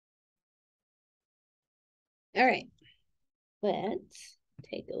All right, let's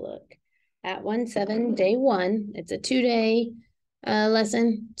take a look at 1-7, day 1. It's a 2-day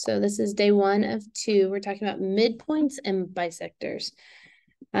lesson. So this is day 1 of 2. We're talking about midpoints and bisectors.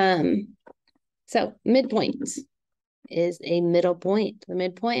 So midpoints is a middle point. The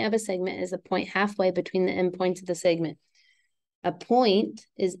midpoint of a segment is a point halfway between the endpoints of the segment. A point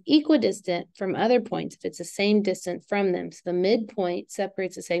is equidistant from other points if it's the same distance from them. So the midpoint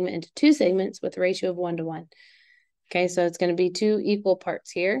separates a segment into 2 segments with a ratio of 1 to 1. Okay, so it's going to be 2 equal parts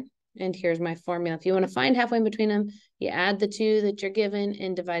here. And here's my formula. If you want to find halfway in between them, you add the 2 that you're given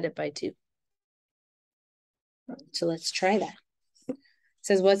and divide it by 2. So let's try that. It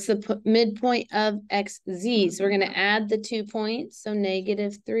says, what's the midpoint of xz? So we're going to add the 2 points. So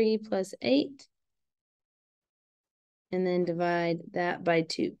 -3 plus 8. And then divide that by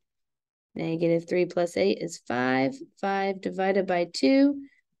 2. -3 plus 8 is 5. 5 divided by 2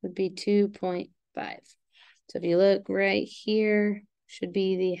 would be 2.5. So if you look right here, should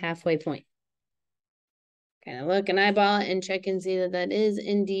be the halfway point. Kind of look and eyeball it and check and see that that is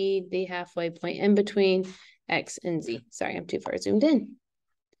indeed the halfway point in between x and z. Sorry, I'm too far zoomed in.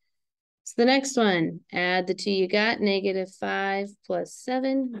 So the next one, add the 2 you got, -5 plus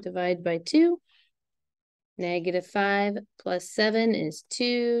 7, divide by 2. -5 plus 7 is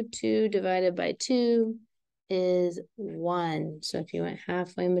 2. 2 divided by 2 is 1. So if you went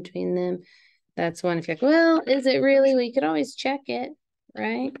halfway in between them, that's 1. If you're like, well, is it really? We could always check it,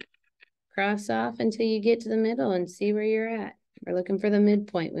 right? Cross off until you get to the middle and see where you're at. We're looking for the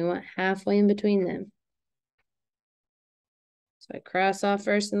midpoint. We want halfway in between them. So I cross off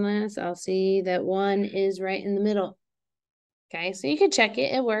first and last. I'll see that 1 is right in the middle. Okay, so you can check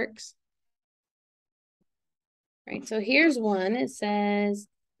it. It works. Right, so here's one. It says,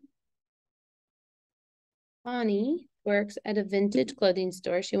 Connie works at a vintage clothing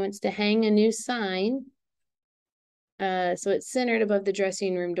store. She wants to hang a new sign. So it's centered above the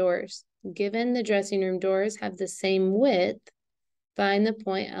dressing room doors. Given the dressing room doors have the same width, find the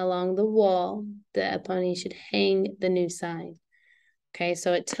point along the wall that upon you should hang the new sign. Okay,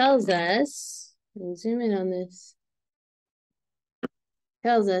 so it tells us, let me zoom in on this,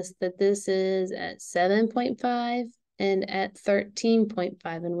 tells us that this is at 7.5 and at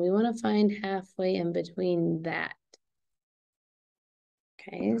 13.5, and we want to find halfway in between that.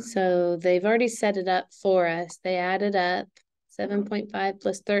 Okay, so they've already set it up for us. They added up 7.5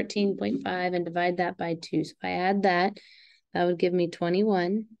 plus 13.5 and divide that by 2. So if I add that, that would give me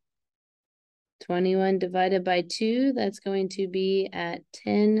 21. 21 divided by 2, that's going to be at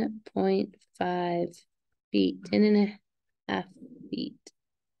 10.5 feet, 10.5 feet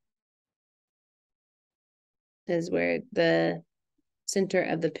is where the center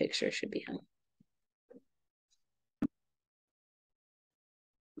of the picture should be hung.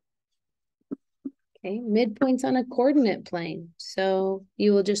 Okay, midpoints on a coordinate plane. So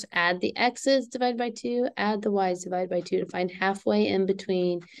you will just add the x's divided by 2, add the y's divided by 2 to find halfway in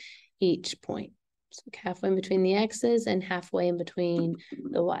between each point. So halfway in between the x's and halfway in between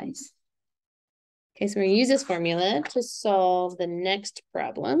the y's. Okay, so we're going to use this formula to solve the next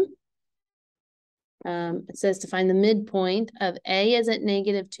problem. It says to find the midpoint of A is at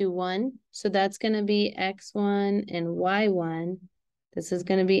 -2, 1. So that's going to be x1 and y1. This is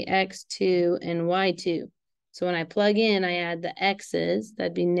going to be x2 and y2. So when I plug in, I add the x's.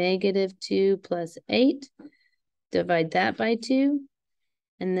 That'd be -2 plus 8. Divide that by 2.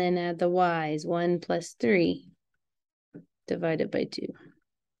 And then add the y's. 1 plus 3 divided by 2.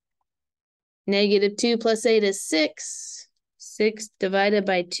 -2 plus 8 is 6. 6 divided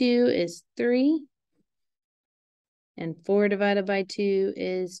by 2 is 3. And 4 divided by 2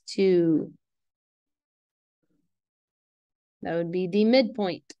 is 2. That would be the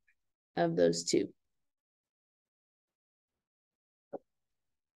midpoint of those two.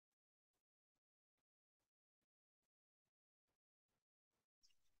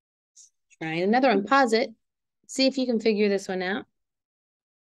 Try another one. Pause it. See if you can figure this one out.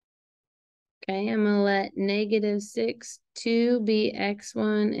 Okay, I'm going to let -6, 2 be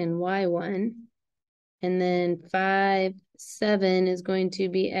x1 and y1. And then 5, 7 is going to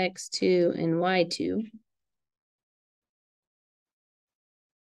be x2 and y2.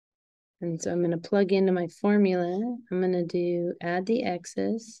 And so I'm going to plug into my formula. I'm going to do add the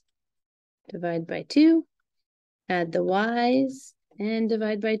x's, divide by 2, add the y's, and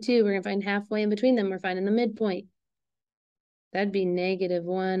divide by 2. We're going to find halfway in between them. We're finding the midpoint. That'd be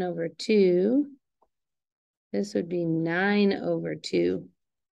 -1 over 2. This would be 9 over 2.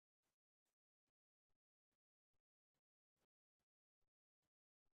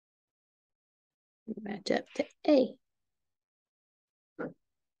 Match up to A.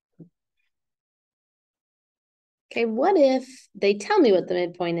 Okay, what if they tell me what the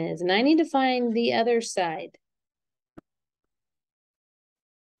midpoint is and I need to find the other side?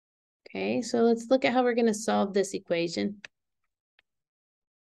 Okay, so let's look at how we're going to solve this equation.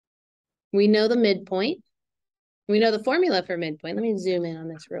 We know the midpoint. We know the formula for midpoint. Let me zoom in on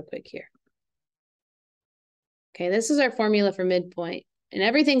this real quick here. Okay, this is our formula for midpoint. And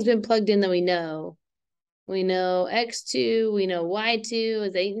everything's been plugged in that we know. We know x2, we know y2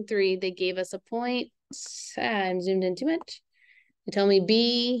 is 8 and 3. They gave us a point. I'm zoomed in too much. They told me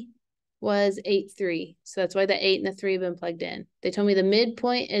B was 8, 3. So that's why the 8 and the 3 have been plugged in. They told me the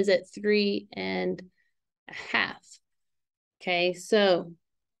midpoint is at 3.5. Okay, so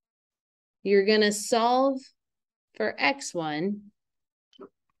you're going to solve for x1.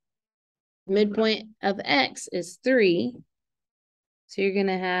 Midpoint of x is 3. So you're going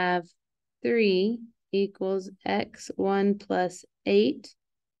to have 3 equals x1 plus 8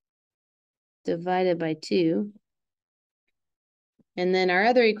 divided by 2. And then our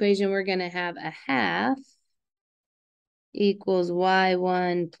other equation, we're going to have a half equals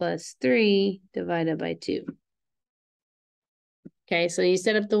y1 plus 3 divided by 2. Okay, so you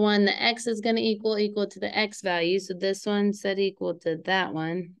set up the one, the x is going to equal to the x value. So this one set equal to that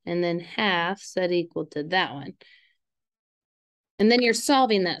one. And then half set equal to that one. And then you're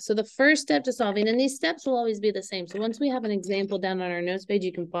solving that. So the first step to solving, and these steps will always be the same. So once we have an example down on our notes page,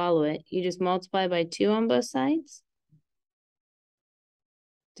 you can follow it. You just multiply by 2 on both sides.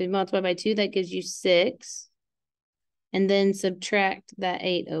 So you multiply by 2, that gives you 6. And then subtract that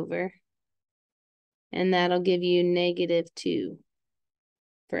 8 over. And that'll give you -2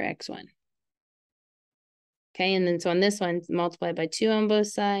 for x1. Okay, and then so on this one, multiply by 2 on both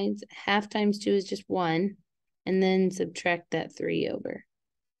sides. Half times 2 is just 1. And then subtract that 3 over.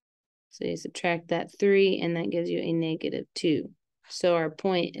 So you subtract that 3, and that gives you a -2. So our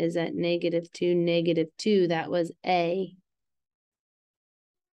point is at -2, -2. That was A.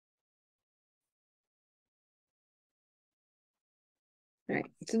 All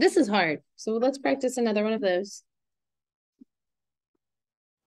right, so this is hard. So let's practice another one of those.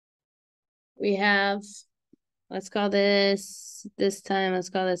 We have, let's call this time, let's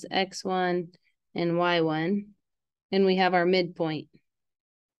call this x1 and y1. And we have our midpoint.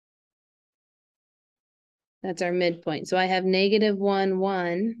 That's our midpoint. So I have -1,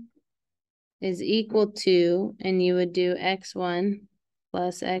 1 is equal to, and you would do x1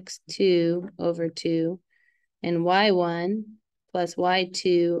 plus x2 over 2, and y1 plus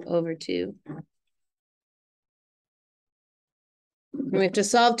y2 over 2. And we have to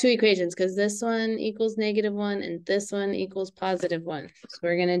solve two equations because this one equals -1 and this one equals +1. So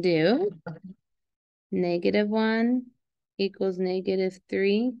we're going to do -1 equals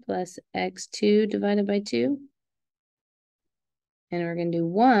 -3 plus x2 divided by 2. And we're going to do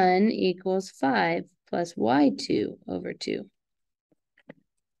 1 equals 5 plus y2 over 2.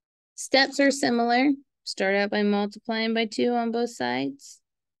 Steps are similar. Start out by multiplying by 2 on both sides.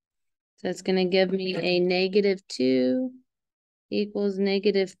 So that's going to give me a -2 equals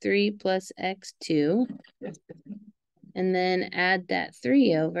 -3 plus x2. And then add that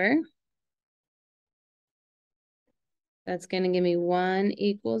 3 over. That's going to give me 1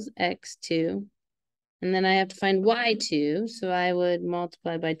 equals x2. And then I have to find y2. So I would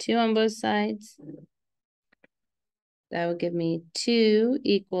multiply by 2 on both sides. That would give me 2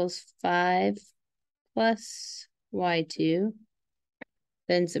 equals 5 plus y2.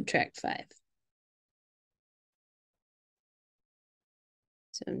 Then subtract 5.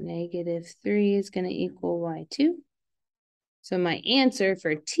 So -3 is going to equal y2. So my answer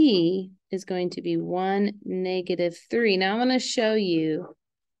for T is going to be 1, -3. Now I'm going to show you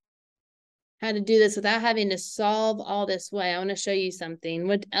how to do this without having to solve all this way. I want to show you something.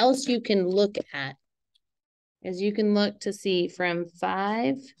 What else you can look at is you can look to see from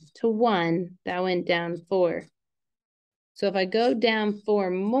 5 to 1, that went down 4. So if I go down 4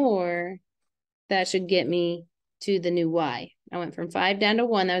 more, that should get me to the new y. I went from 5 down to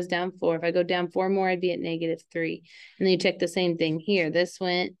 1, that was down 4. If I go down 4 more, I'd be at -3. And then you check the same thing here. This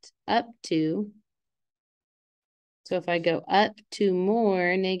went up 2. So if I go up 2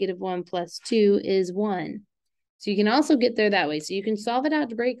 more, -1 plus 2 is 1. So you can also get there that way. So you can solve it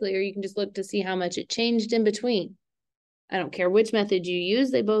algebraically, or you can just look to see how much it changed in between. I don't care which method you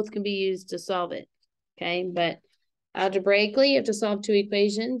use. They both can be used to solve it. Okay, but algebraically, you have to solve 2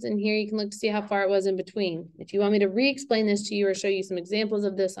 equations, and here you can look to see how far it was in between. If you want me to re-explain this to you or show you some examples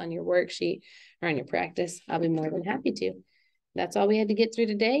of this on your worksheet or on your practice, I'll be more than happy to. That's all we had to get through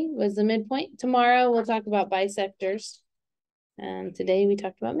today was the midpoint. Tomorrow, we'll talk about bisectors. Today, we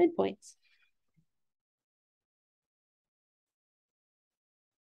talked about midpoints.